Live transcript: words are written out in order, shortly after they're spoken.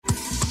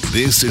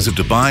This is a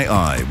Dubai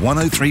Eye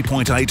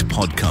 103.8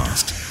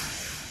 podcast.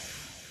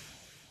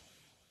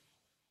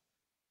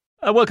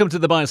 Welcome to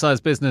the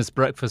Bite-Sized Business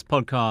Breakfast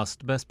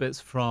Podcast. Best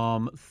bits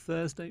from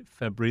Thursday,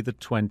 February the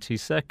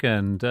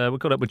 22nd. We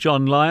caught up with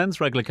John Lyons,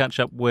 regular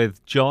catch-up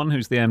with John,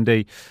 who's the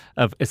MD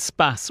of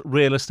Espace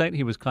Real Estate.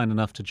 He was kind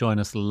enough to join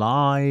us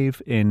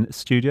live in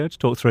studio to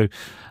talk through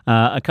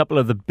a couple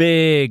of the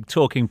big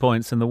talking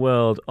points in the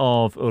world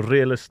of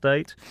real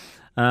estate.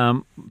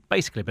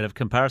 Basically a bit of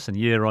comparison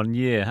year on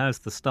year. How's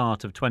the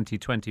start of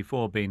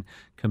 2024 been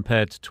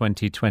compared to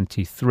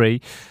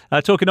 2023?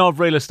 Talking of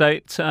real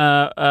estate,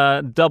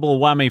 double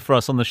whammy for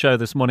us on the show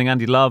this morning.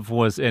 Andy Love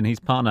was in.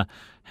 He's partner,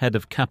 head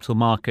of capital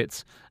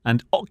markets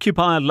and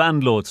occupier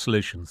landlord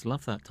solutions.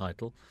 Love that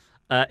title.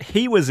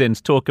 He was in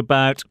to talk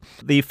about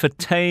the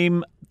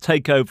Fatame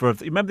takeover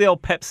of, remember the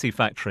old Pepsi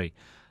factory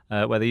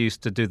where they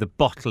used to do the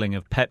bottling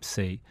of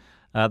Pepsi?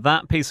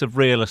 That piece of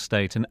real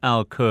estate in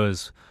Al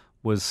Quoz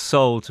was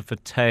sold to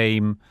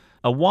Fatame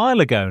a while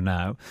ago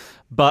now,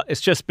 but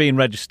it's just been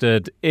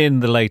registered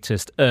in the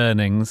latest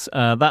earnings.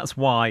 That's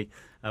why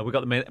we got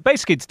them in,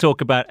 basically to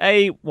talk about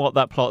A, what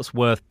that plot's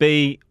worth,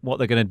 B, what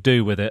they're going to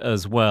do with it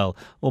as well.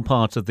 All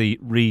part of the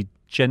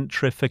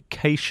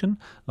regentrification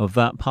of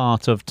that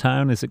part of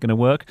town. Is it going to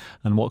work?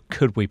 And what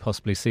could we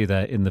possibly see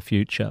there in the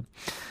future?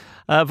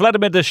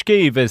 Vladimir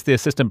Dashkiv is the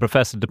Assistant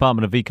Professor,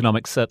 Department of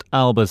Economics at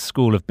Alba's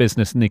School of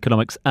Business and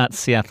Economics at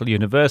Seattle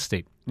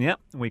University. Yeah,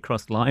 we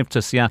crossed live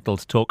to Seattle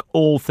to talk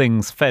all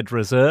things Fed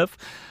Reserve,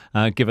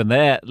 given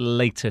their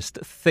latest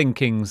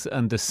thinkings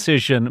and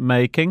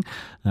decision-making.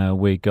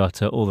 We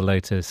got all the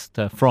latest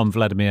from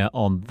Vladimir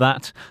on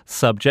that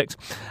subject.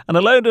 And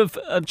a load of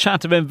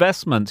chat of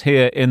investment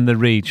here in the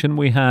region.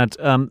 We had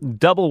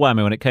double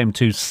whammy when it came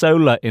to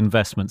solar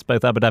investments,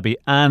 both Abu Dhabi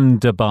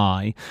and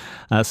Dubai.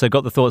 So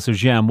got the thoughts of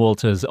Jan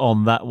Walters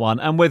on that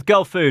one. And with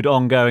Gulf Food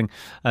ongoing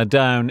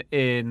down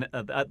in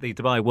at the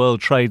Dubai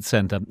World Trade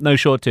Center, no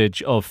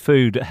shortage of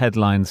food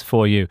headlines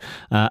for you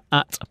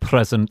at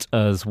present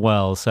as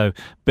well. So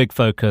big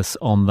focus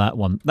on that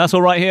one. That's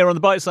all right here on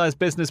the Bite-Sized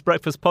Business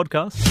Breakfast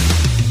Podcast.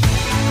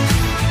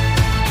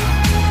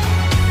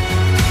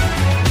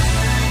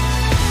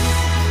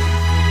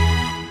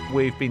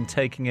 We've been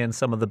taking in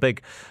some of the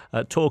big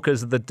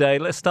talkers of the day.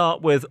 Let's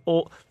look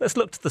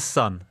to the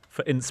sun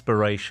for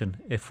inspiration,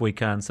 if we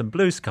can. Some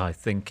blue sky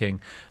thinking,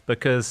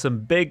 because some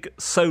big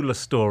solar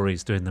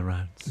stories doing the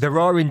rounds. There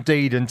are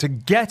indeed, and to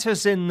get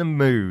us in the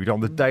mood on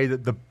the day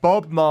that the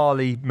Bob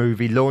Marley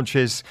movie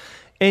launches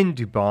in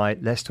Dubai,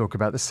 let's talk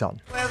about the sun.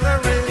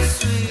 Weather is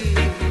sweet.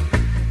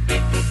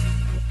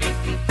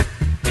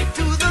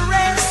 To the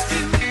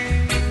rescue.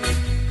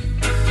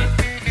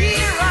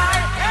 Here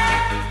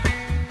I am.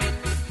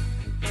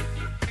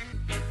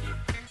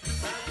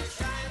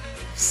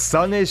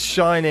 Sun is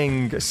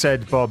shining,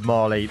 said Bob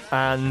Marley,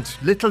 and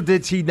little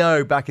did he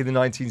know back in the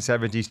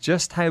 1970s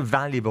just how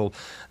valuable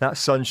that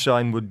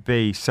sunshine would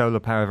be.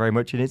 Solar power very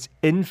much in its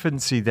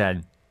infancy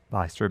then.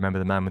 I still remember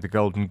the Man with the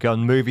Golden Gun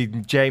movie,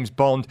 James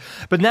Bond.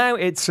 But now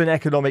it's an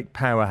economic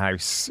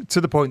powerhouse,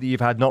 to the point that you've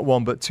had not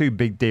one but two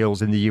big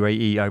deals in the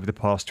UAE over the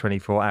past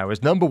 24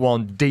 hours. Number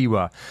one,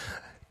 DEWA,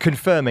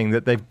 confirming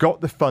that they've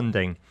got the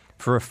funding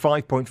for a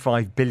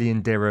 5.5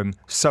 billion dirham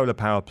solar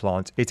power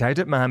plant. It's out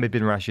at Mohammed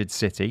bin Rashid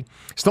City.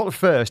 It's not the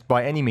first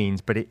by any means,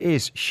 but it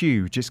is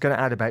huge. It's going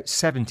to add about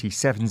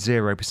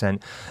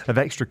 70% of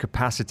extra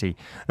capacity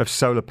of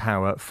solar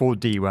power for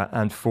DEWA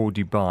and for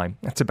Dubai.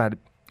 That's about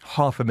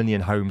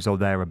 500,000 homes or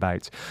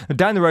thereabouts. And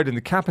down the road in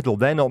the capital,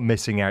 they're not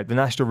missing out. The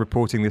National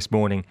reporting this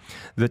morning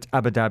that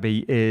Abu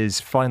Dhabi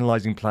is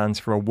finalising plans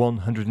for a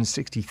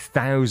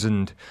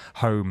 160,000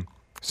 home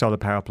solar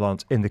power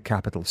plant in the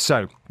capital.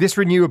 So this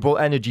renewable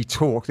energy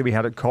talk that we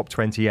had at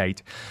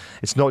COP28,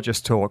 it's not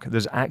just talk,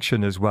 there's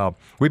action as well.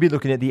 We'll be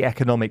looking at the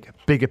economic,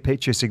 bigger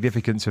picture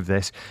significance of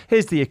this.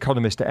 Here's the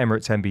economist at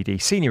Emirates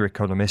NBD, senior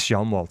economist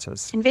Jan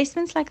Walters.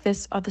 Investments like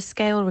this are the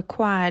scale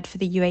required for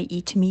the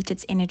UAE to meet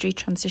its energy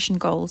transition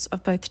goals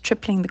of both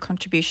tripling the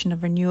contribution of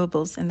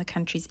renewables in the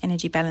country's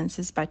energy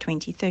balances by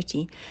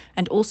 2030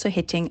 and also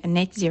hitting a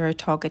net zero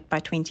target by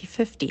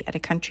 2050 at a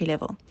country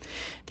level.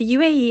 The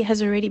UAE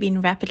has already been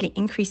rapidly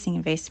increasing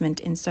investment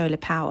in solar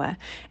power,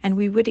 and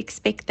we would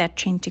expect that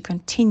trend to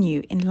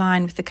continue in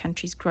line with the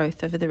country's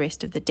growth over the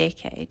rest of the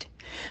decade.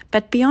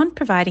 But beyond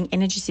providing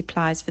energy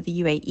supplies for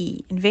the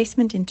UAE,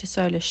 investment into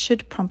solar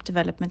should prompt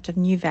development of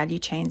new value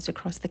chains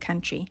across the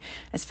country,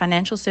 as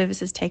financial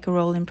services take a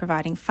role in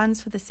providing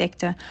funds for the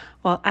sector,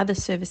 while other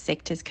service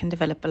sectors can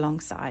develop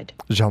alongside.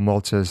 Jan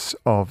Walters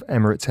of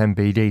Emirates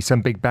NBD.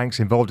 Some big banks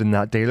involved in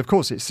that deal. Of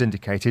course, it's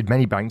syndicated.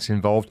 Many banks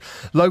involved.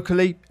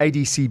 Locally,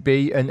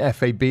 ADCB and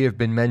FAB have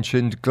been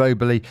mentioned.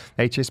 Globally,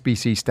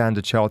 HSBC,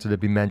 Standard Chartered have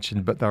been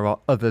mentioned, but there are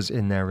others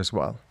in there as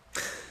well.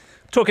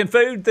 Talking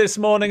food this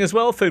morning as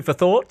well. Food for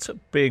thought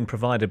being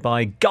provided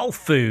by Gulf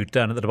Food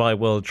down at the Dubai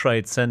World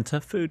Trade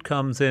Center. Food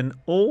comes in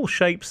all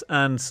shapes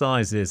and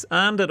sizes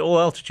and at all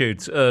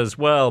altitudes as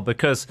well,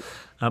 because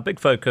A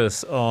big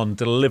focus on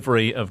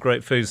delivery of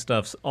great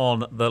foodstuffs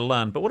on the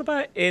land. But what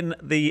about in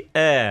the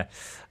air?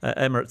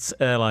 Emirates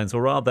Airlines,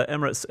 or rather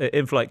Emirates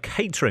In-Flight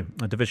Catering,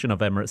 a division of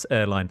Emirates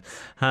Airline,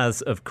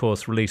 has, of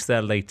course, released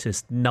their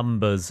latest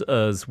numbers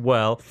as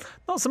well.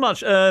 Not so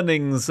much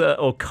earnings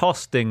or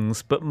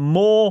costings, but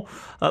more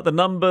the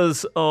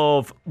numbers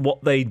of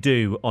what they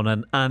do on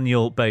an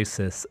annual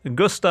basis.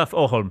 Gustaf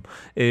Åholm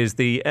is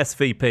the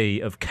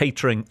SVP of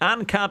Catering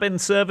and Cabin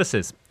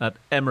Services at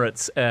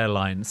Emirates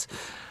Airlines.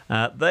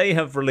 They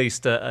have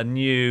released a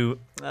new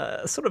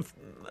sort of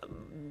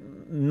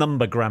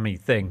number-grammy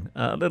thing,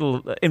 a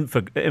little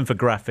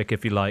infographic,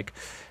 if you like,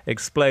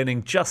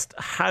 explaining just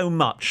how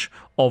much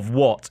of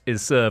what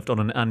is served on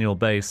an annual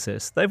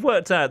basis. They've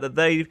worked out that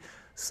they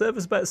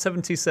service about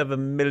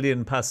 77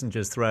 million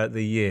passengers throughout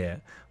the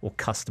year, or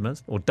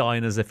customers, or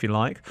diners, if you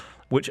like,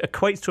 which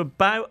equates to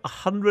about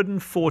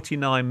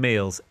 149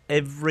 meals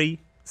every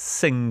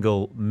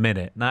single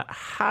minute. Now,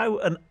 how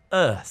on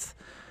earth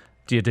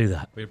do you do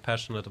that? We're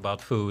passionate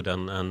about food,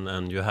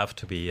 and you have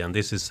to be. And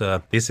this is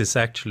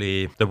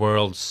actually the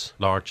world's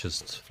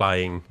largest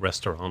flying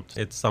restaurant.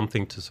 It's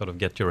something to sort of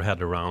get your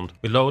head around.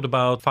 We load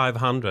about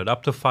 500,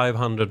 up to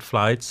 500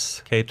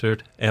 flights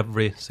catered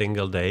every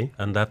single day,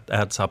 and that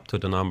adds up to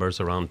the numbers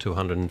around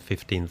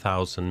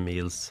 215,000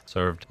 meals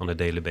served on a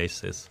daily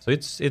basis. So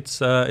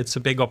it's a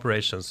big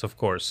operations, of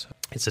course.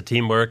 It's a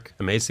teamwork,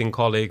 amazing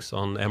colleagues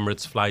on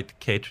Emirates Flight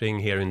Catering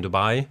here in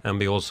Dubai, and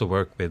we also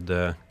work with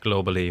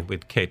globally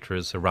with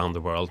caterers around the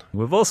world.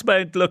 We've also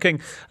been looking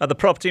at the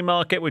property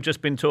market. We've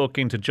just been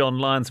talking to John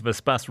Lyons of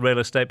Espas Real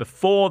Estate.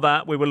 Before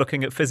that, we were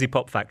looking at fizzy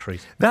pop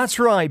factories. That's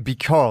right,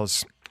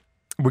 because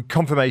with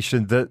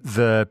confirmation that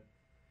the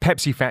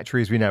Pepsi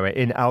factory, as we know it,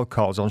 in Al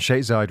Quoz on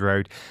Sheikh Zayed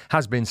Road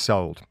has been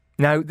sold.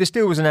 Now, this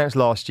deal was announced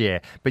last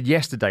year, but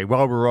yesterday,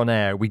 while we were on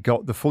air, we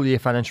got the full year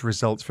financial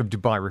results from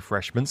Dubai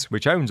Refreshments,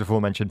 which owns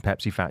aforementioned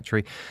Pepsi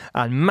factory,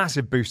 and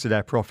massive boost to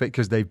their profit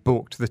because they've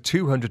booked the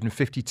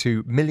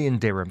 252 million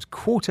dirhams,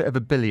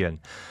 $250 million,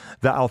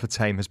 that Al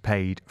Futtaim has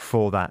paid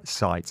for that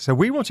site. So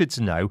we wanted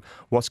to know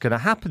what's going to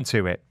happen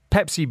to it.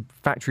 Pepsi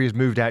factory has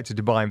moved out to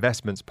Dubai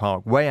Investments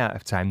Park, way out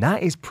of town.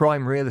 That is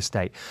prime real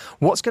estate.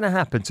 What's going to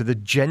happen to the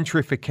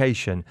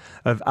gentrification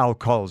of Al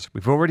Quoz?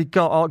 We've already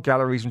got art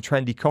galleries and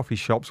trendy coffee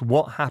shops.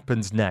 What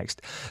happens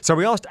next? So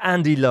we asked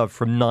Andy Love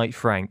from Knight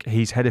Frank.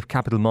 He's head of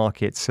capital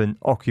markets and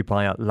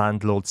occupier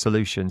landlord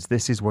solutions.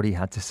 This is what he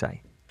had to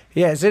say.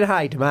 Yeah, it's in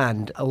high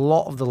demand. A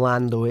lot of the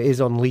land, though, is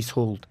on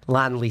leasehold,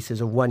 land leases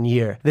of 1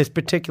 year. This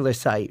particular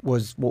site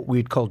was what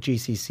we'd call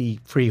GCC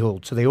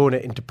freehold, so they own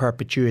it into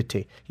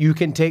perpetuity. You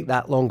can take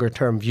that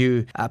longer-term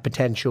view at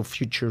potential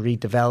future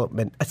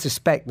redevelopment. I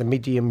suspect the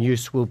medium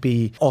use will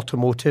be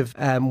automotive.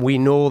 We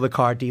know the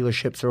car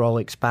dealerships are all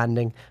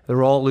expanding.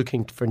 They're all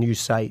looking for new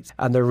sites,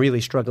 and they're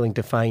really struggling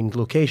to find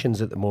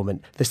locations at the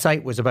moment. The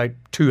site was about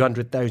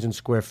 200,000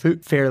 square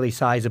foot, fairly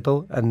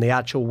sizable, and the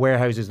actual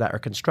warehouses that are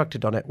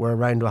constructed on it were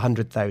around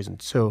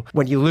 100,000. So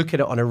when you look at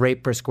it on a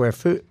rate per square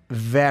foot,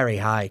 very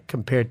high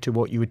compared to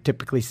what you would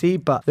typically see,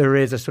 but there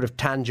is a sort of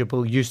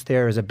tangible use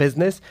there as a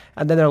business,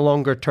 and then a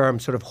longer term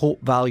sort of hope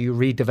value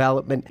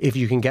redevelopment if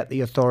you can get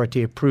the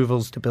authority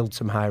approvals to build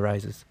some high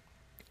rises.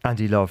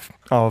 Andy Love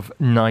of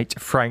Knight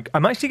Frank.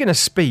 I'm actually going to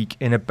speak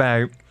in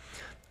about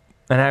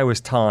an hour's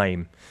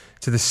time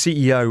to the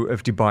CEO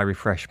of Dubai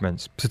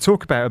Refreshments to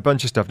talk about a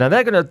bunch of stuff. Now,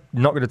 they're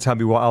not going to tell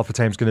me what Al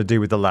Futtaim's going to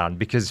do with the land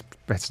because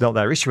it's not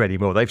their issue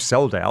anymore. They've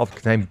sold it. Al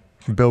Futtaim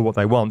can build what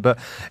they want. But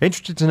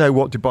interested to know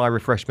what Dubai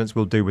Refreshments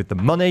will do with the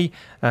money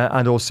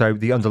and also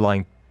the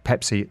underlying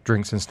Pepsi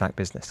drinks and snack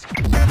business.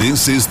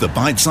 This is the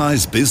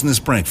Bite-Sized Business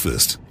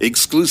Breakfast,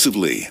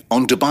 exclusively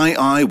on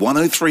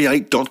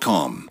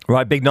DubaiEye1038.com.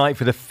 Right, big night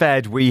for the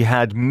Fed. We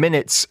had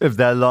minutes of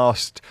their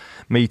last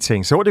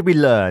meeting. So what did we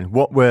learn?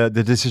 What were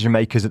the decision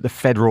makers at the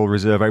Federal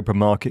Reserve Open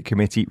Market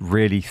Committee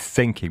really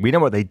thinking? We know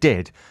what they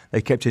did.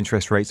 They kept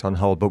interest rates on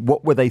hold. But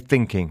what were they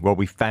thinking? Well,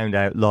 we found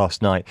out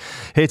last night.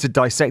 Here to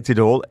dissect it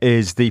all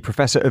is the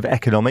Professor of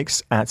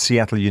Economics at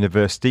Seattle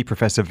University,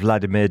 Professor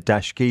Vladimir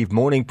Dashkiv.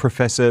 Morning,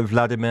 Professor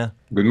Vladimir.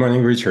 Good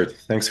morning, Richard.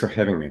 Thanks for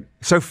having me.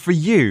 So for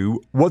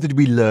you, what did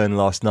we learn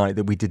last night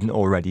that we didn't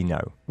already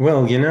know?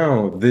 Well,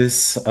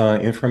 this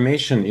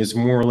information is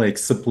more like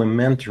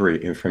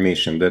supplementary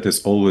information that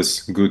is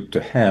always good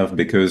to have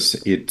because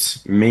it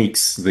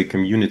makes the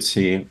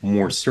community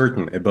more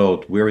certain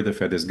about where the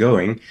Fed is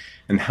going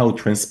and how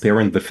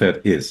transparent the Fed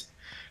is.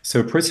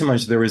 So pretty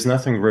much there is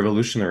nothing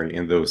revolutionary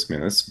in those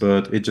minutes,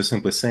 but it's just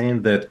simply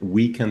saying that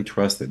we can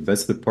trust it.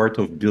 That's the part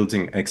of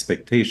building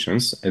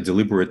expectations, a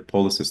deliberate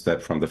policy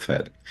step from the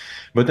Fed.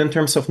 But in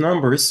terms of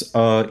numbers,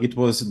 it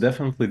was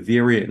definitely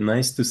very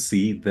nice to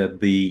see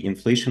that the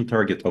inflation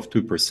target of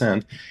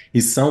 2%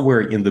 is somewhere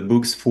in the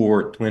books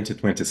for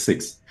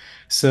 2026.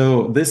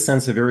 So this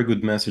sends a very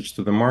good message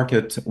to the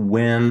market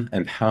when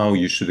and how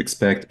you should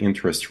expect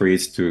interest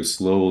rates to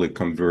slowly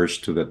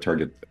converge to the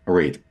target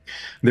rate.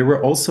 There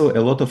were also a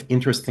lot of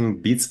interesting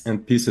bits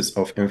and pieces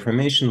of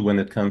information when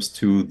it comes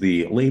to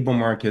the labor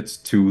market,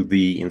 to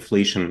the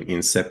inflation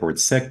in separate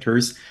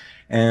sectors,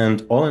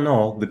 And all in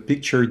all, the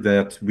picture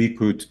that we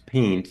could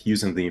paint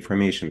using the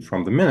information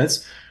from the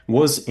minutes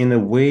was, in a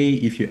way,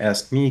 if you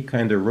ask me,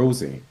 kind of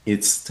rosy.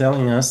 It's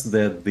telling us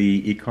that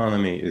the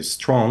economy is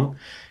strong.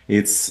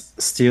 It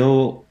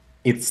still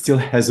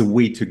has a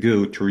way to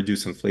go to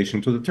reduce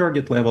inflation to the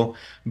target level,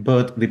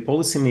 but the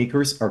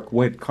policymakers are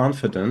quite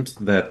confident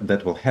that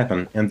that will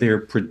happen, and they're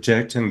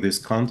projecting this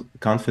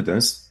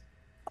confidence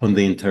on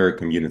the entire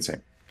community.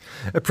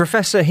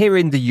 Professor, here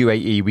in the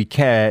UAE, we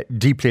care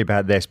deeply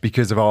about this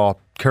because of our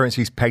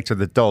currency's pegged to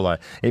the dollar.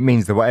 It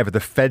means that whatever the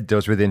Fed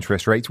does with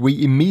interest rates,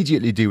 we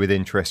immediately do with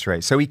interest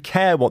rates. So we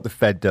care what the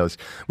Fed does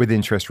with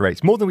interest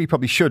rates, more than we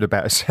probably should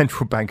about a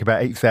central bank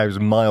about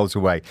 8,000 miles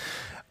away.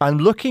 I'm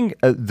looking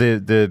at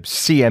the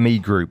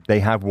CME group. They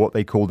have what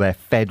they call their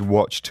Fed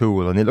Watch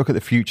tool, and they look at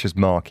the futures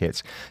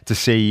markets to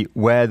see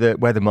where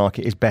the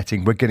market is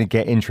betting we're going to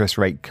get interest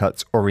rate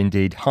cuts or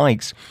indeed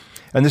hikes.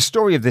 And the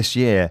story of this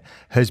year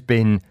has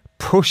been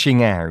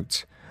pushing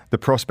out the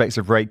prospects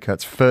of rate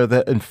cuts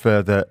further and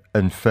further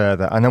and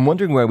further. And I'm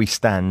wondering where we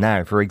stand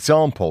now. For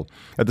example,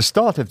 at the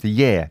start of the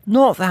year,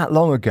 not that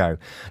long ago,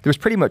 there was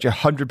pretty much a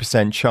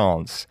 100%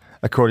 chance,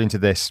 according to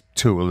this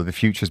tool of the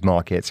futures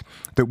markets,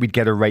 that we'd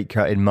get a rate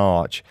cut in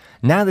March.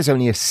 Now there's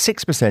only a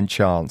 6%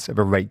 chance of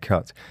a rate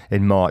cut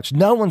in March.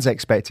 No one's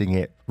expecting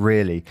it,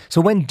 really.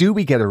 So when do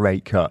we get a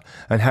rate cut,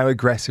 and how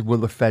aggressive will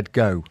the Fed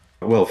go?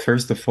 Well,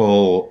 first of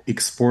all,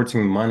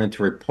 exporting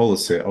monetary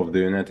policy of the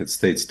United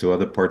States to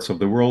other parts of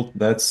the world,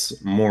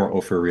 that's more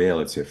of a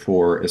reality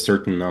for a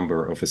certain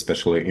number of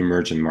especially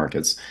emerging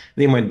markets.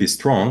 They might be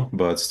strong,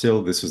 but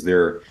still this is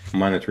their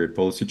monetary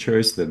policy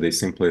choice that they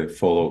simply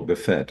follow the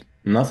Fed.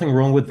 Nothing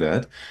wrong with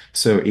that.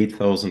 So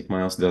 8,000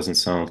 miles doesn't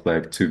sound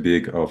like too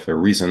big of a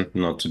reason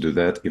not to do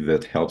that if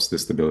that helps the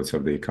stability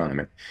of the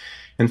economy.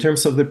 In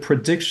terms of the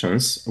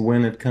predictions,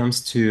 when it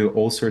comes to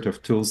all sort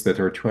of tools that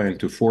are trying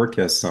to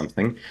forecast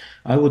something,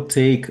 I would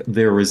take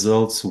their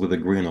results with a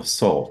grain of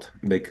salt,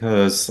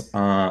 because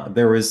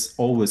there is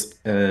always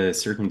a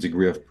certain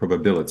degree of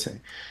probability.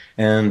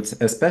 And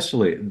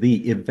especially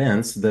the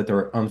events that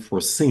are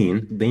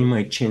unforeseen, they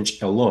might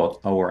change a lot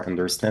our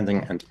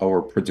understanding and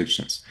our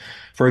predictions.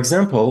 For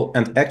example,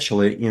 and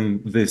actually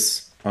in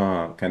this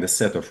kind of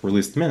set of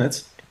released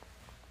minutes,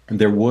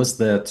 there was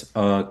that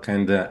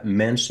kind of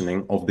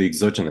mentioning of the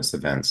exogenous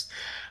events.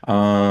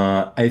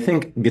 I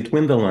think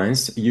between the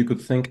lines, you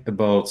could think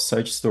about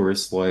such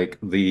stories like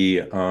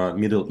the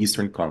Middle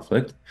Eastern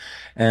conflict,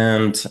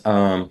 and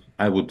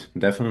I would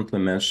definitely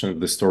mention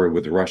the story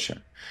with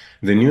Russia.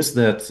 The news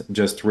that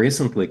just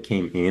recently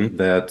came in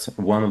that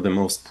one of the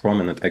most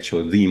prominent,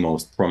 actually the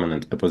most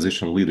prominent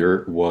opposition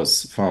leader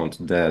was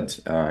found dead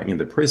in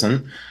the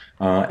prison,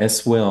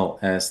 as well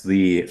as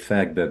the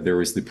fact that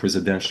there is the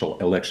presidential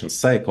election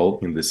cycle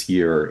in this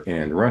year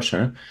in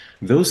Russia,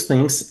 those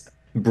things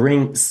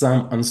bring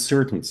some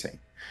uncertainty.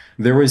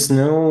 There is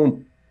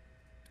no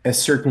a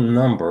certain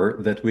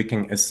number that we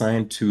can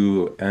assign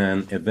to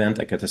an event,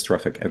 a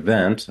catastrophic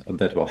event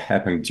that will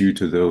happen due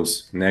to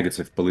those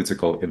negative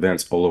political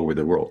events all over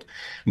the world.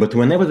 But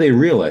whenever they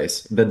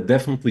realize, that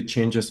definitely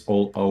changes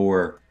all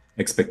our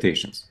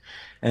expectations.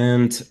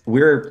 And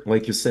we're,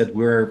 like you said,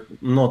 we're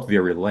not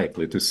very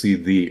likely to see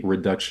the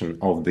reduction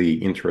of the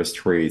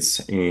interest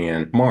rates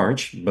in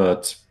March,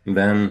 but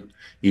then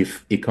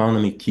if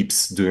economy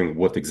keeps doing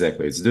what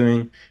exactly it's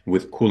doing,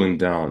 with cooling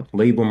down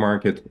labor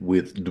market,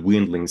 with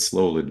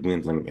slowly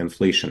dwindling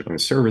inflation in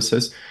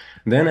services,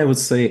 then I would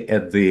say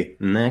at the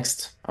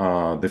next,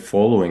 the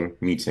following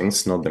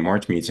meetings, not the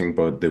March meeting,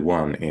 but the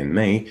one in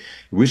May,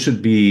 we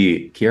should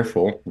be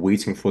careful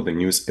waiting for the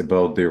news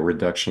about the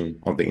reduction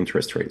of the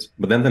interest rates.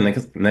 But then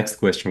the next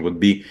question would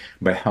be,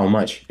 by how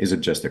much? Is it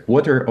just a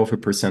quarter of a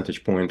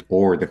percentage point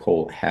or the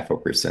whole half a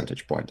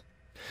percentage point?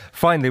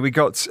 Finally, we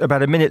got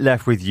about a minute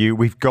left with you.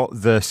 We've got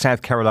the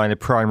South Carolina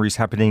primaries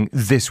happening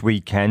this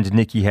weekend.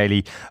 Nikki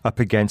Haley up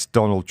against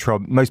Donald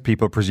Trump. Most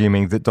people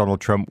presuming that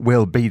Donald Trump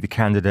will be the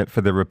candidate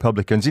for the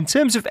Republicans. In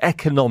terms of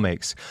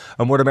economics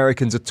and what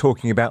Americans are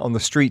talking about on the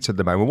streets at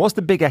the moment, what's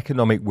the big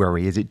economic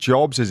worry? Is it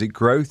jobs? Is it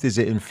growth? Is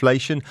it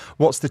inflation?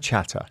 What's the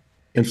chatter?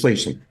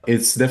 Inflation.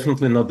 It's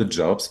definitely not the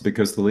jobs,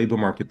 because the labor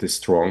market is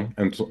strong.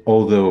 And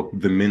although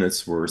the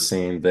minutes were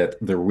saying that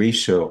the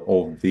ratio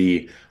of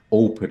the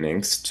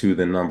openings to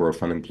the number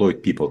of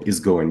unemployed people is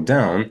going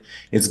down,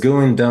 it's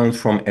going down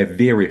from a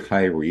very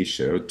high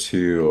ratio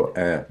to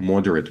a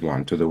moderate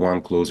one, to the one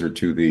closer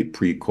to the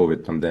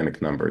pre-COVID pandemic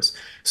numbers.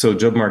 So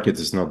job market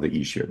is not the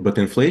issue, but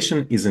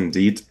inflation is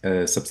indeed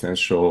a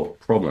substantial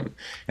problem.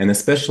 And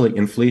especially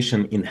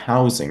inflation in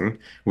housing,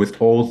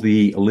 with all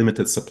the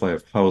limited supply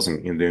of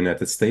housing in the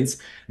United States,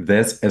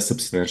 that's a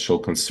substantial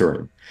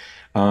concern.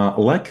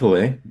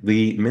 Luckily,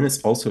 the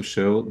minutes also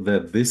show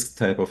that this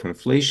type of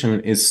inflation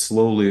is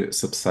slowly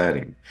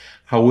subsiding.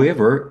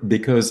 However,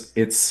 because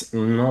it's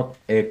not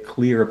a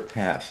clear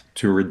path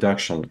to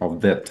reduction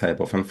of that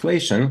type of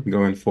inflation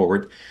going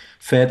forward,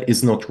 Fed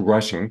is not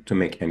rushing to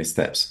make any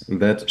steps.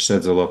 That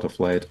sheds a lot of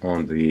light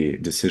on the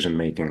decision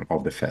making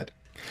of the Fed.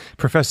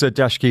 Professor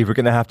Dashkeev, we're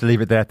going to have to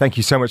leave it there. Thank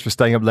you so much for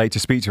staying up late to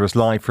speak to us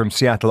live from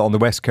Seattle on the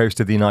west coast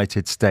of the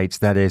United States.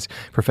 That is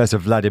Professor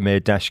Vladimir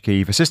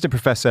Dashkeev, Assistant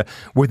Professor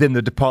within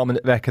the Department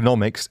of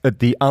Economics at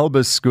the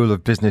Albers School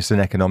of Business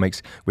and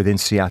Economics within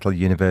Seattle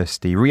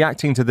University,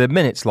 reacting to the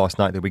minutes last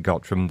night that we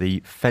got from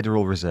the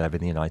Federal Reserve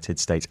in the United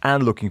States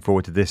and looking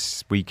forward to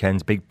this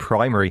weekend's big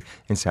primary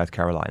in South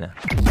Carolina.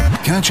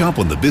 Catch up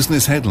on the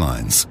business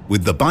headlines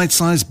with the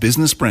Bite-Sized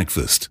Business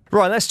Breakfast.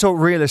 Right, let's talk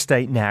real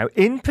estate now.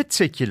 In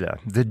particular,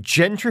 the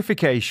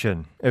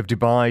gentrification of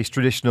Dubai's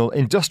traditional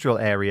industrial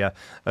area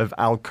of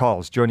Al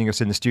Quoz. Joining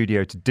us in the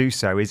studio to do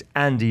so is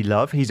Andy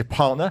Love. He's a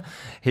partner.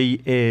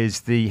 He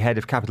is the head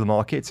of capital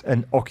markets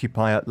and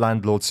occupier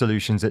landlord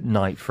solutions at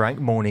Knight Frank.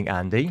 Morning,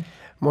 Andy.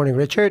 Morning,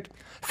 Richard.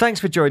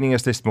 Thanks for joining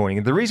us this morning.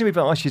 And the reason we've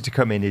asked you to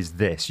come in is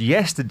this.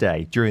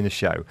 Yesterday, during the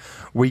show,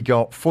 we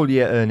got full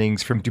year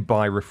earnings from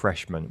Dubai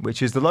Refreshment,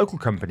 which is the local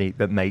company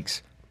that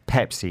makes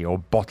Pepsi or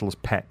bottles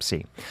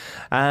Pepsi.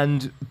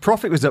 And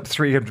profit was up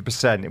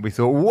 300%. And we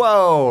thought,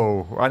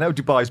 whoa, I know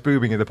Dubai's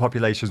booming and the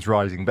population's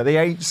rising, but they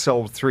ain't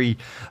sold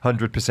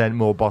 300%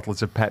 more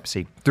bottles of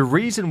Pepsi. The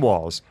reason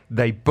was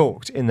they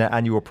booked in their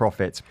annual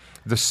profits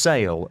the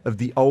sale of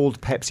the old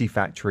Pepsi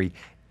factory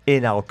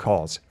in Al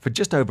Quoz for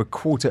just over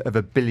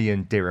 $250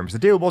 million dirhams. The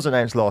deal was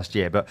announced last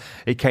year, but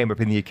it came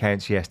up in the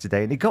accounts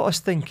yesterday, and it got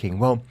us thinking,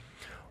 well,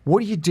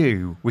 what do you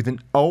do with an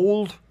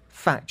old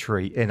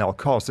factory in Al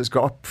Quoz that's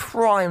got a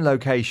prime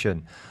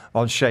location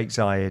on Sheikh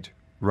Zayed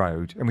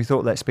Road? And we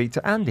thought, let's speak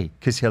to Andy,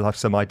 because he'll have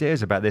some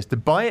ideas about this. The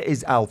buyer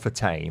is Al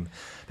Futtaim.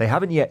 They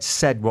haven't yet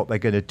said what they're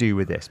going to do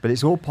with this, but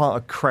it's all part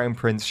of Crown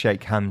Prince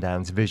Sheikh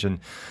Hamdan's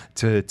vision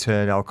to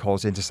turn Al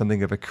Quoz into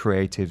something of a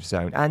creative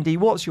zone. Andy,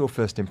 what's your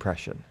first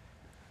impression?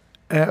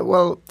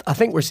 Well, I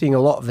think we're seeing a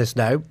lot of this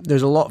now.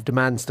 There's a lot of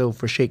demand still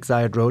for Sheikh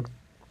Zayed Road,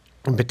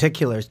 in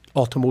particular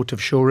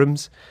automotive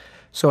showrooms.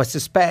 So I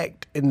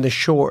suspect in the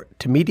short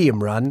to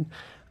medium run,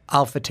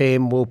 Al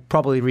Futtaim will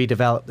probably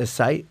redevelop this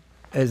site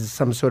as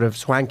some sort of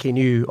swanky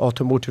new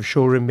automotive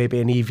showroom, maybe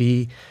an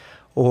EV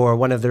or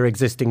one of their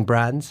existing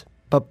brands.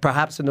 But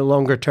perhaps in the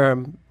longer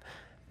term,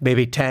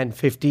 maybe 10,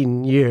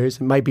 15 years,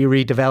 it might be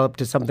redeveloped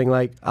to something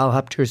like Al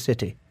Habtoor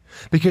City.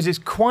 Because it's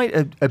quite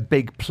a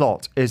big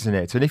plot, isn't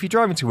it? And if you're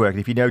driving to work, and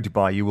if you know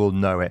Dubai, you will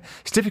know it.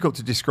 It's difficult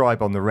to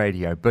describe on the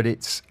radio, but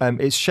it's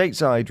Sheikh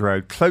Zayed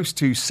Road, close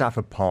to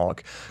Safa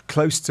Park,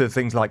 close to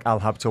things like Al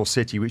Habtoor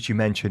City, which you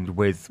mentioned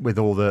with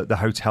all the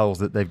hotels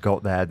that they've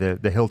got there,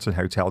 the Hilton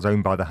hotels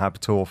owned by the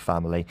Habtoor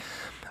family.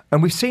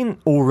 And we've seen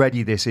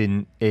already this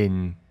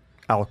in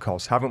Al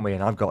Quoz, haven't we?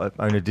 And I've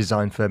own a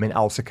design firm in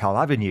Al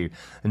Sakal Avenue.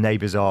 The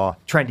neighbours are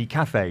trendy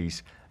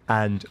cafes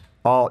and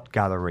art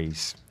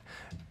galleries.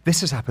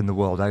 This has happened the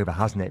world over,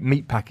 hasn't it?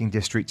 Meatpacking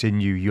districts in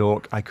New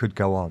York. I could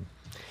go on.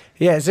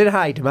 Yeah, it's in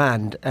high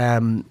demand.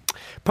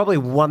 Probably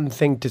one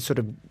thing to sort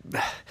of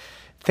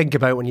think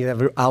about when you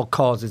have Al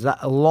Quoz is that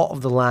a lot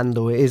of the land,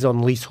 though, is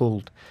on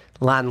leasehold,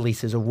 land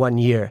leases of 1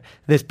 year.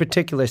 This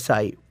particular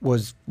site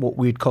was what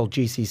we'd call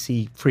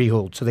GCC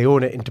freehold, so they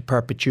own it into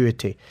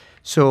perpetuity.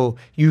 So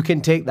you can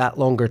take that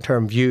longer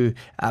term view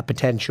at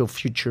potential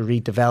future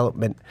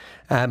redevelopment.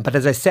 But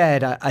as I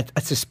said, I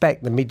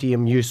suspect the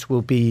medium use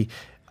will be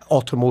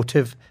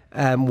automotive.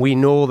 We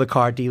know the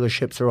car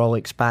dealerships are all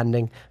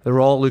expanding. They're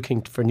all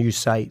looking for new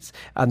sites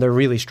and they're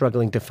really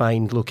struggling to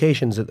find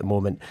locations at the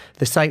moment.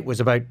 The site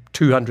was about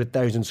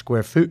 200,000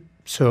 square foot,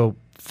 so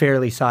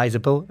fairly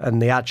sizable,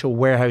 and the actual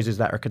warehouses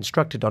that are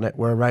constructed on it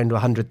were around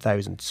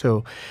 100,000.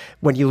 So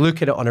when you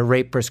look at it on a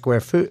rate per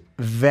square foot,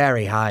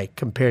 very high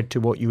compared to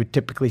what you would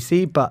typically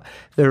see, but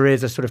there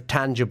is a sort of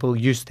tangible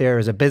use there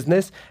as a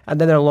business, and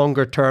then a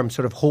longer term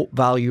sort of hope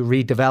value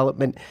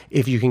redevelopment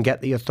if you can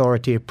get the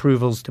authority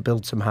approvals to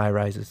build some high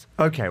rises.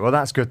 Okay, well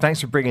that's good.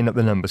 Thanks for bringing up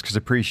the numbers because I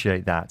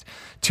appreciate that.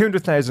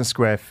 200,000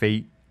 square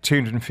feet,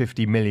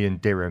 250 million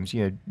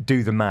dirhams,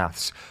 do the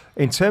maths.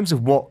 In terms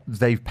of what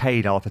they've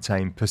paid Al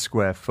Futtaim per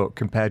square foot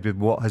compared with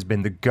what has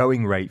been the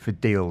going rate for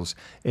deals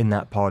in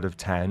that part of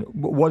town,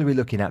 what are we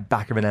looking at,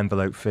 back of an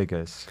envelope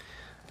figures?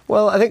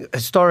 Well, I think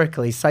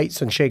historically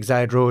sites on Sheikh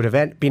Zayed Road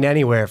have been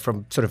anywhere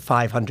from sort of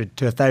 500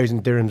 to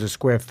 1,000 dirhams a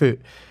square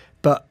foot.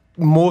 But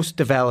most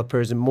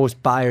developers and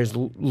most buyers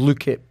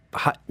look at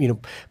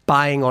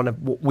buying on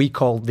what we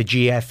call the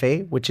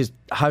GFA, which is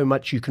how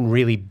much you can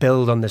really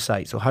build on the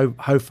site. So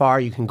how far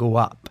you can go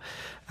up.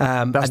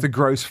 That's the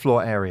gross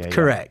floor area.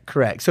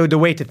 Correct. So the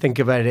way to think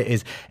about it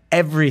is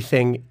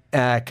everything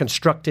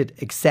constructed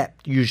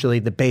except usually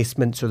the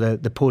basements or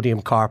the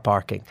podium car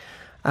parking.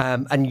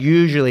 And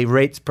usually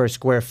rates per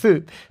square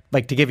foot,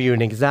 like to give you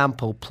an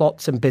example,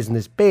 plots in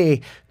Business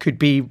Bay could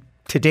be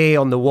today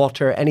on the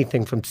water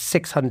anything from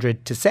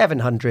 600 to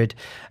 700,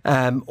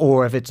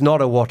 or if it's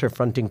not a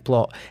waterfronting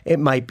plot, it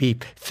might be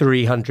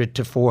 300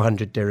 to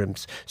 400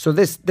 dirhams. So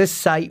this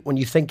site, when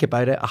you think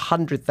about it,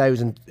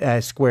 100,000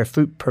 square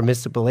foot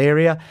permissible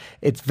area,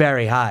 it's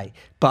very high.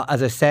 But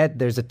as I said,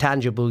 there's a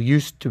tangible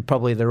use to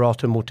probably their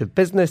automotive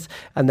business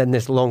and then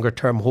this longer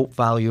term hope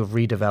value of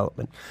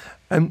redevelopment.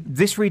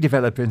 This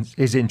redevelopment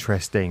is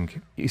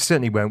interesting. It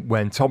certainly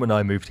when Tom and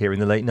I moved here in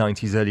the late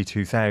 90s, early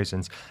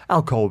 2000s,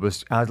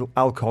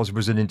 Alcos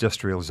was an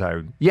industrial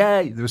zone.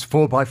 Yeah, there was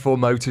 4x4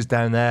 motors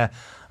down there.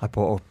 I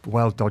bought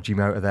a dodgy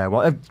motor there.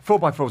 Well,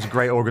 4x4 was a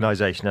great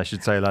organisation, I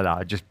should say, like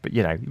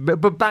that.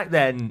 But back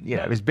then,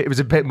 it was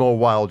a bit more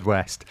Wild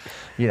West,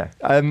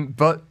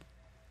 But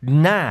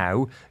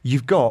now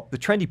you've got the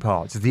trendy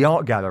parts, the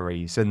art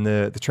galleries and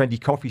the trendy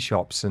coffee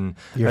shops and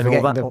all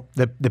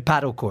that. The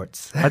paddle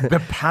courts. And the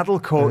paddle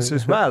courts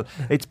as well.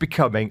 It's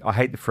becoming, I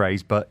hate the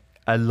phrase, but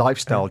a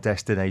lifestyle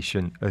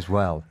destination as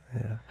well.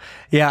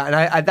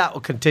 Yeah, and that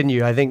will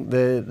continue. I think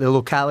the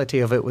locality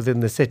of it within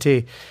the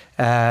city,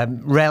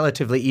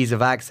 relatively ease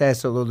of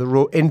access, although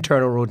the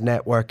internal road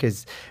network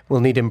will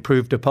need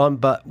improved upon.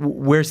 But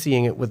we're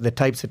seeing it with the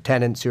types of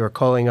tenants who are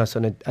calling us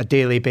on a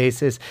daily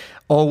basis,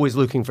 always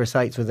looking for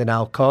sites within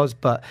Alcos.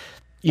 But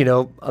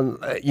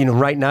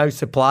right now,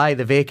 supply,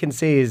 the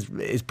vacancy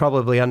is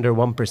probably under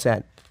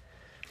 1%.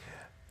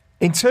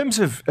 In terms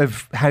of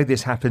how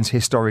this happens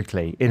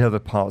historically in other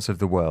parts of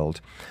the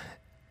world,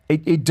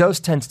 it does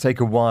tend to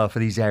take a while for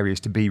these areas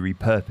to be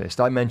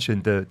repurposed. I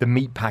mentioned the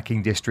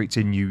meatpacking districts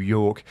in New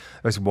York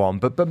as one,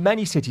 but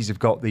many cities have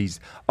got these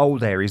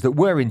old areas that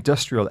were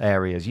industrial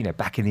areas,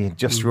 back in the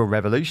Industrial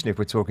Revolution, if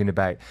we're talking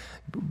about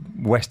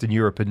Western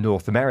Europe and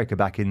North America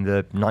back in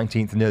the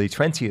 19th and early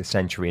 20th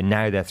century, and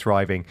now they're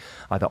thriving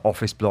either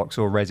office blocks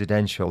or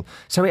residential.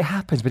 So it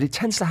happens, but it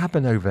tends to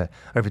happen over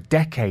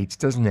decades,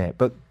 doesn't it?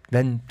 But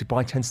then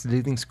Dubai tends to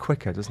do things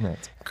quicker, doesn't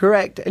it?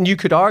 Correct. And you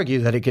could argue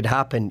that it could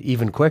happen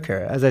even quicker.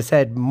 As I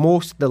said,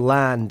 most of the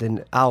land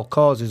in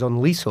Alcos is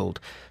on leasehold.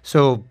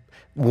 So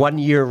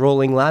 1-year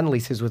rolling land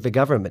leases with the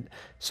government.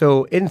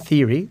 So in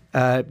theory,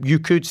 you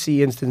could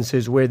see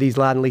instances where these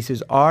land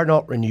leases are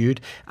not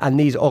renewed and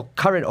these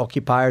current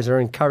occupiers are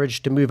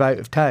encouraged to move out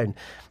of town.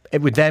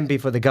 It would then be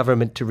for the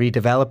government to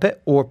redevelop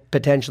it or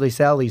potentially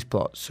sell these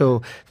plots.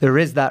 So there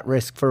is that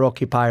risk for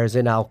occupiers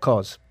in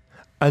Alcos.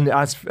 And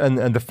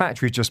the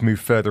factories just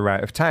moved further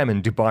out of town,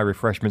 and Dubai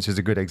Refreshments is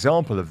a good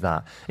example of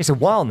that. It's a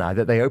while now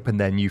that they opened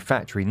their new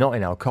factory, not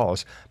in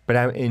Alcos, but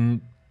out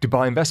in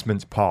Dubai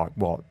Investment Park,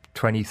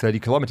 20, 30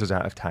 kilometres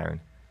out of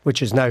town.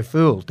 Which is now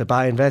full.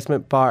 Dubai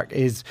Investment Park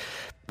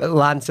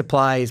land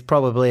supply is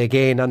probably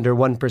again under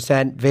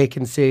 1%,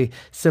 vacancy,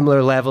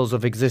 similar levels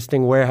of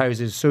existing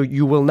warehouses. So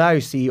you will now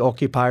see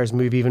occupiers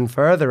move even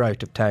further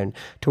out of town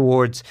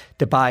towards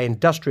Dubai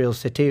Industrial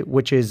City,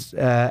 which is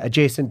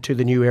adjacent to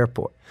the new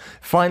airport.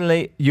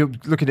 Finally, you're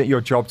looking at your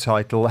job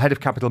title, Head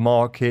of Capital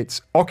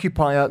Markets,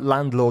 Occupier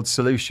Landlord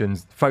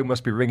Solutions. Phone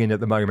must be ringing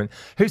at the moment.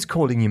 Who's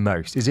calling you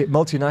most? Is it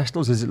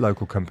multinationals? Is it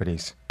local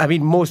companies? I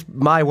mean,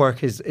 my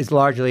work is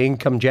largely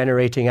income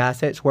generating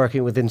assets,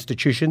 working with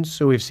institutions.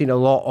 So we've seen a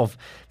lot of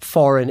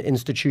foreign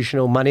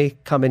institutional money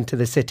come into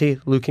the city,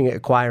 looking at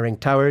acquiring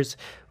towers.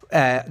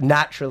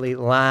 Naturally,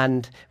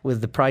 land with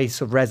the price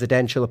of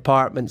residential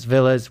apartments,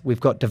 villas. We've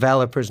got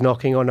developers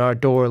knocking on our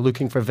door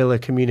looking for villa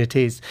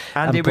communities.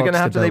 Andy, we're going to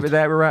have to leave it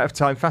there. We're out of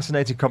time.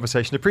 Fascinating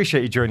conversation.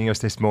 Appreciate you joining us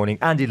this morning.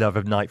 Andy Love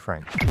of Knight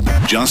Frank.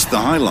 Just the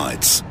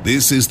highlights.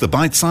 This is the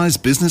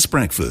Bite-Sized Business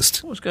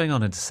Breakfast. What was going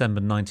on in December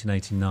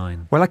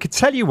 1989? Well, I could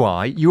tell you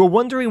why. You were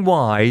wondering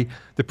why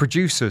the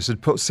producers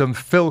had put some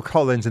Phil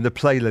Collins in the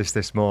playlist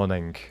this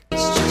morning.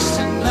 It's just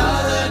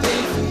another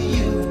day for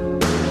you.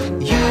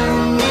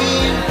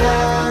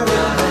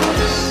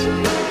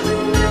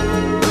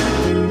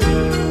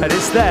 And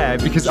it's there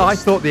because I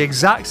thought the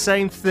exact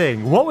same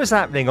thing. What was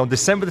happening on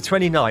December the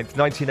 29th,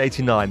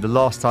 1989, the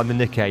last time the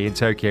Nikkei in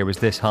Tokyo was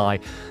this high?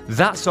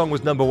 That song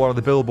was number one on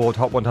the Billboard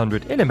Hot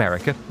 100 in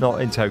America,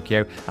 not in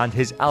Tokyo, and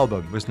his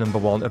album was number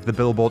one of the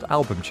Billboard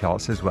album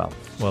charts as well.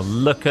 Well,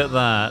 look at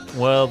that.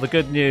 Well, the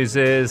good news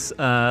is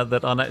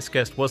that our next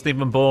guest wasn't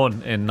even born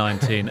in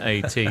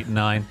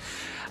 1989.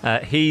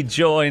 He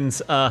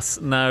joins us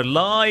now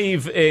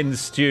live in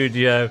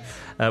studio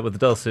with the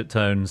dulcet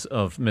tones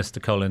of Mr.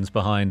 Collins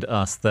behind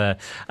us there.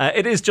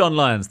 It is John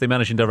Lyons, the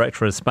Managing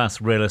Director of Spas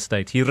Real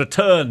Estate. He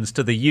returns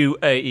to the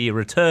UAE,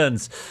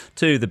 returns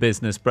to the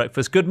Business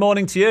Breakfast. Good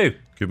morning to you.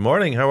 Good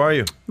morning. How are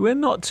you? We're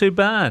not too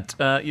bad.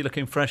 You're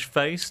looking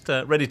fresh-faced,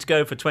 ready to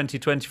go for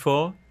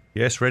 2024?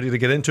 Yes, ready to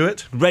get into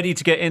it? Ready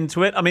to get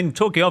into it. I mean,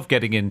 talking of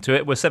getting into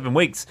it, we're 7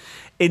 weeks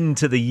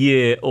into the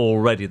year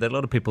already. There are a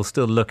lot of people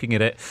still looking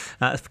at it.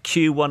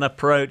 Q1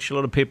 approach, a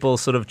lot of people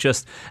sort of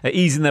just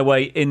easing their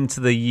way into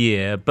the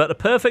year. But a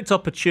perfect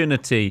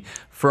opportunity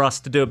for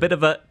us to do a bit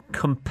of a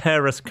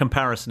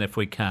comparison if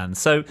we can.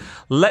 So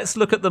let's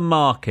look at the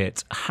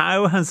market.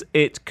 How has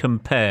it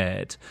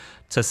compared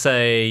to,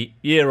 say,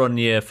 year on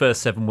year,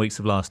 first 7 weeks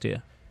of last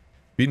year?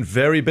 Been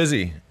very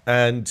busy.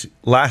 And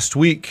last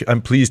week,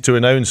 I'm pleased to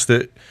announce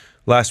that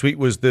last week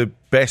was the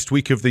best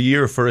week of the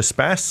year for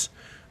Espas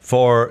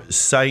for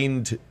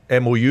signed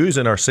MOUs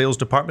in our sales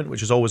department,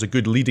 which is always a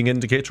good leading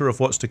indicator of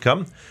what's to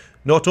come.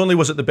 Not only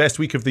was it the best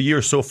week of the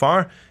year so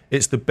far,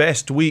 it's the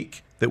best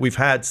week that we've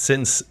had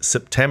since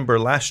September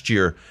last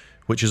year,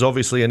 which is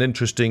obviously an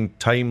interesting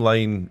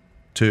timeline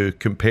to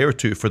compare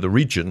to for the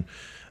region.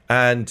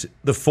 and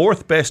the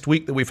fourth best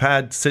week that we've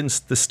had since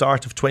the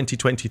start of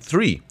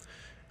 2023.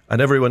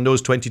 And everyone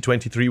knows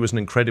 2023 was an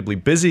incredibly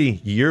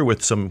busy year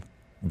with some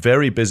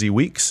very busy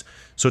weeks.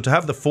 So to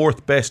have the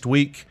fourth best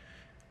week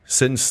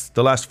since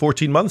the last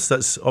 14 months,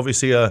 that's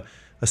obviously a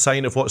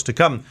sign of what's to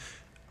come.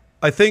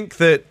 I think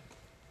that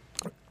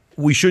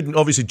we shouldn't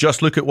obviously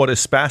just look at what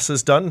Espace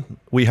has done.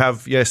 We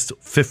have, yes,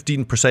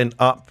 15%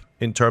 up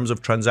in terms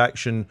of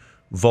transaction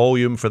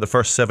volume for the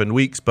first 7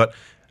 weeks. But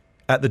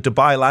at the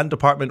Dubai Land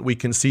Department, we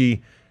can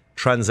see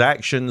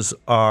transactions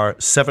are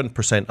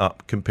 7%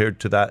 up compared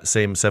to that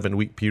same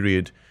 7-week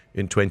period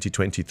in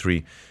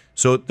 2023.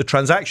 So the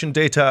transaction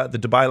data at the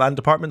Dubai Land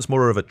Department is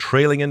more of a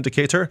trailing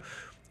indicator.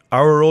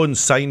 Our own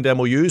signed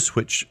MOUs,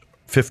 which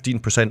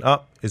 15%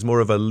 up, is more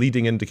of a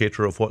leading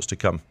indicator of what's to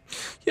come.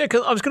 Yeah,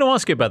 because I was going to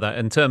ask you about that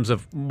in terms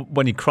of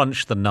when you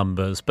crunch the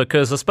numbers,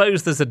 because I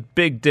suppose there's a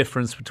big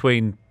difference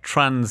between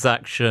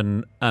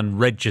transaction and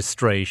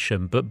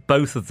registration, but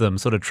both of them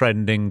sort of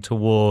trending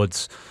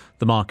towards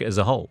the market as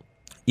a whole.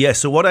 Yeah,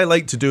 so what I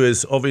like to do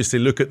is obviously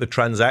look at the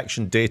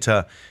transaction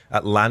data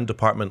at Land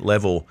Department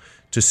level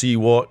to see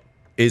what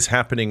is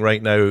happening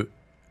right now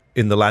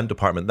in the Land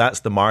Department.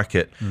 That's the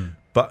market.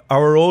 But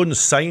our own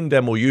signed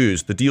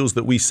MOUs, the deals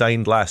that we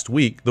signed last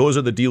week, those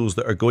are the deals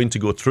that are going to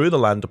go through the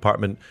Land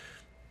Department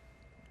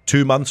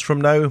 2 months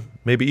from now,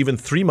 maybe even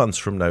 3 months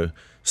from now.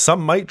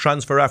 Some might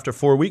transfer after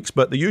 4 weeks,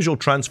 but the usual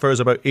transfer is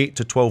about 8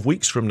 to 12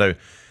 weeks from now.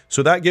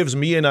 So that gives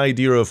me an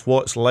idea of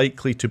what's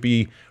likely to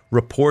be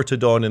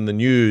reported on in the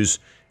news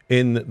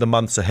in the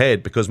months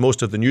ahead, because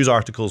most of the news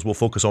articles will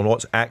focus on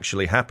what's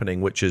actually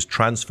happening, which is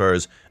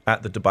transfers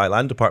at the Dubai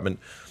Land Department.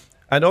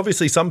 And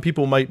obviously some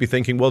people might be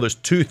thinking, well, there's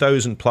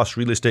 2,000 plus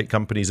real estate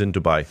companies in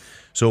Dubai.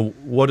 So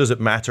what does it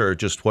matter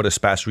just what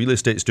Espace Real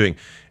Estate is doing?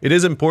 It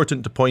is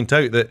important to point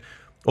out that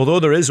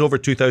although there is over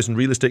 2,000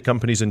 real estate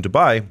companies in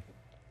Dubai,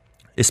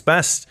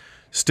 Espace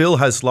still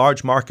has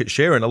large market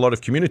share in a lot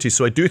of communities.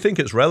 So I do think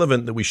it's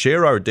relevant that we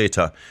share our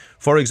data.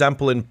 For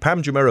example, in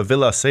Palm Jumeirah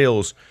Villa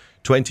sales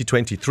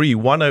 2023,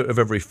 1 out of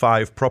every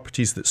 5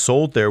 properties that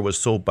sold there was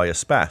sold by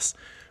Espace.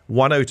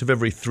 1 out of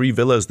every 3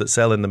 villas that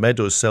sell in the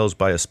Meadows sells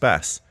by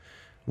Espace.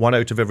 1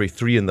 out of every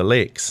 3 in the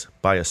Lakes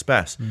by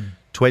Espace.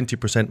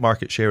 20%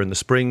 market share in the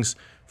Springs,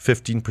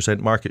 15%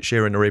 market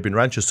share in Arabian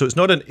Ranches. So it's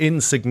not an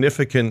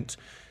insignificant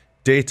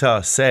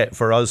data set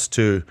for us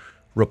to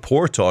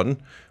report on.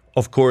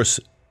 Of course,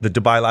 the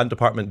Dubai Land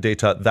Department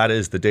data, that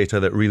is the data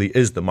that really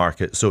is the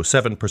market. So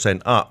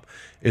 7% up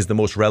is the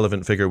most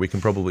relevant figure we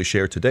can probably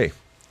share today.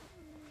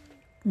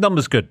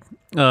 Numbers good.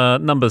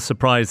 Numbers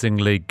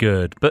surprisingly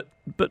good. But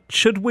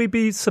should we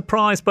be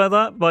surprised by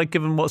that, by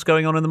given what's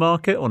going on in the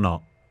market, or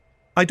not?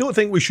 I don't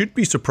think we should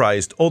be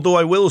surprised, although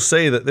I will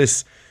say that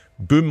this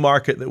boom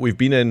market that we've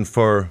been in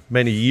for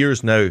many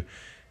years now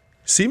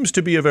seems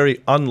to be a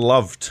very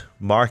unloved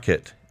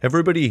market.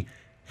 Everybody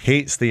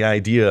hates the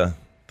idea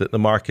that the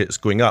market's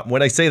going up.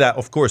 When I say that,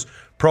 of course,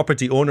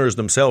 property owners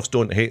themselves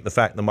don't hate the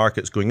fact the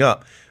market's going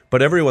up,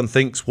 but everyone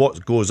thinks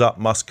what goes up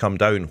must come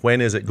down.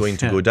 When is it going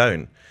to go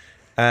down?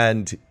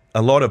 And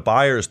a lot of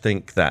buyers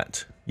think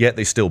that, yet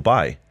they still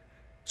buy.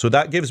 So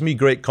that gives me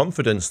great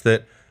confidence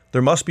that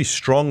there must be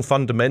strong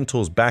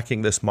fundamentals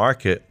backing this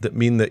market that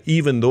mean that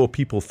even though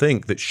people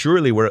think that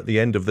surely we're at the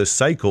end of this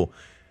cycle,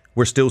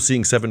 we're still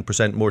seeing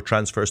 7% more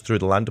transfers through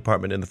the Land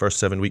Department in the first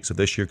 7 weeks of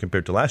this year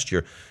compared to last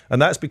year.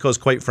 And that's because,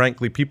 quite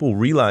frankly, people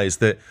realize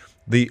that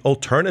the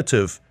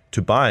alternative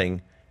to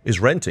buying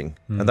is renting.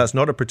 And that's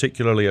not a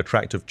particularly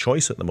attractive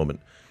choice at the moment.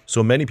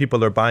 So many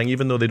people are buying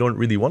even though they don't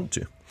really want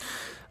to.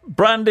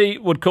 Brandy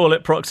would call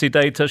it proxy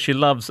data. She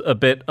loves a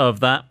bit of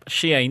that.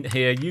 She ain't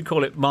here. You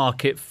call it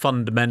market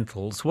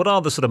fundamentals. What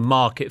are the sort of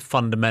market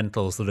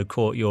fundamentals that have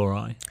caught your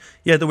eye?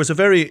 Yeah, there was a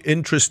very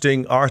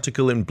interesting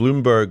article in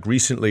Bloomberg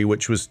recently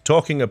which was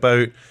talking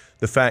about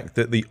the fact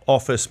that the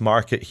office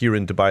market here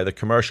in Dubai, the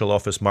commercial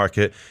office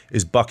market,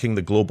 is bucking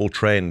the global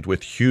trend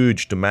with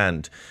huge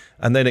demand.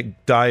 And then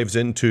it dives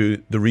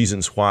into the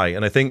reasons why.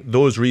 And I think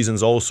those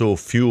reasons also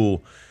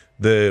fuel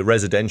the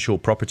residential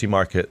property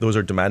market. Those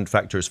are demand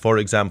factors. For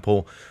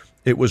example,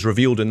 it was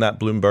revealed in that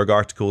Bloomberg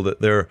article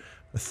that there are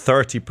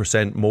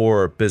 30%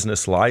 more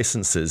business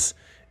licenses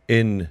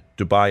in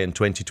Dubai in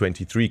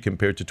 2023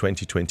 compared to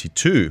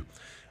 2022.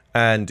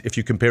 And if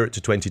you compare it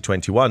to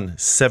 2021,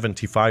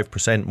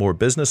 75% more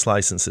business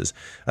licenses.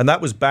 And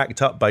that was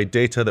backed up by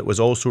data that was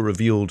also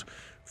revealed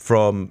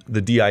from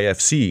the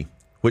DIFC,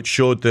 which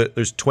showed that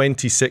there's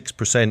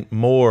 26%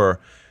 more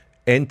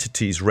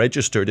entities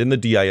registered in the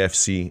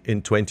DIFC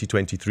in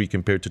 2023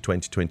 compared to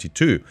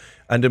 2022.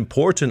 And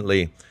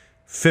importantly,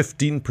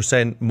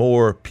 15%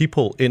 more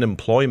people in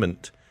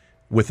employment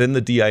within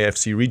the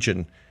DIFC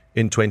region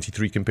in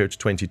 23 compared to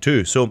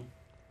 22. So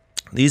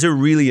these are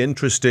really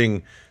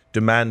interesting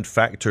demand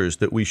factors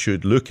that we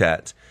should look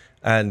at.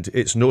 And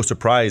it's no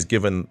surprise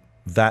given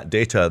that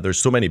data. There's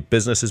so many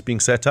businesses being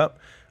set up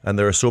and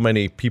there are so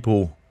many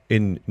people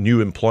in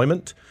new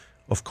employment.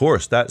 Of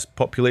course, that's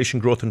population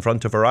growth in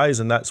front of our eyes,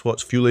 and that's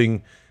what's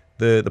fueling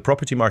the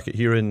property market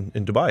here in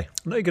Dubai. I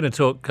know you're going to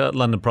talk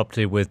London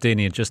property with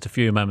Dini in just a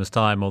few moments'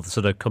 time, or the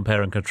sort of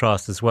compare and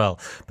contrast as well.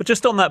 But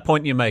just on that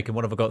point you make, and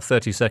what have I got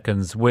 30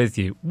 seconds with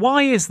you,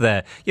 why is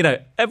there,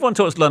 everyone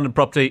talks London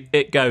property,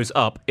 it goes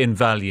up in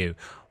value.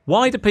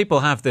 Why do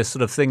people have this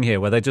sort of thing here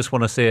where they just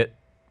want to see it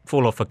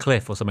fall off a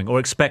cliff or something, or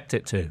expect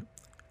it to?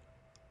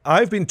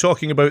 I've been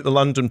talking about the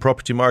London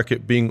property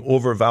market being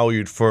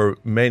overvalued for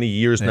many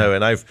years now,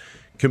 and I've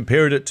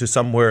compared it to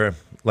somewhere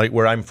like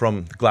where I'm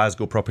from, the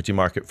Glasgow property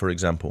market, for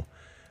example.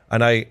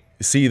 And I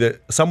see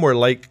that somewhere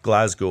like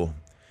Glasgow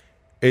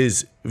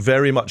is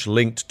very much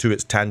linked to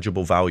its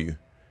tangible value,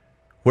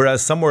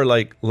 whereas somewhere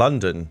like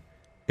London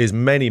is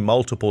many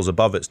multiples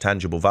above its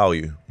tangible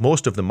value.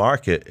 Most of the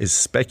market is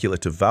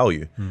speculative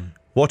value.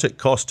 What it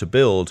costs to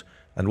build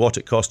and what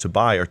it costs to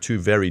buy are two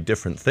very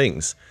different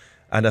things.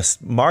 And a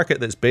market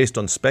that's based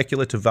on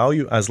speculative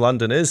value, as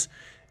London is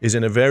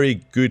in a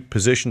very good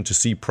position to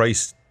see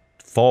price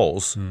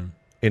falls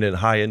in a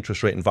high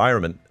interest rate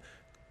environment.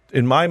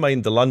 In my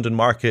mind, the London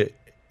market,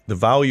 the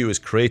value is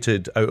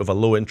created out of a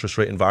low interest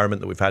rate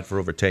environment that we've had for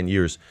over 10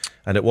 years,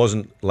 and it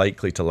wasn't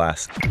likely to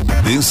last.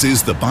 This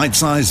is the Bite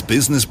Size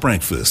Business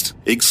Breakfast,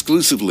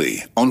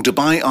 exclusively on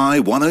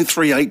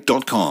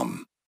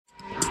DubaiEye1038.com.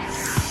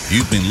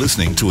 You've been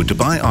listening to a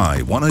Dubai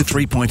Eye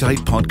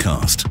 103.8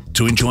 podcast.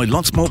 To enjoy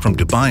lots more from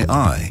Dubai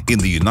Eye in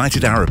the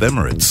United Arab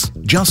Emirates,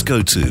 just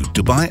go to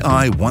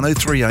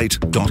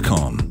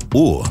DubaiEye1038.com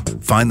or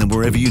find them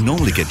wherever you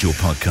normally get your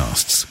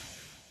podcasts.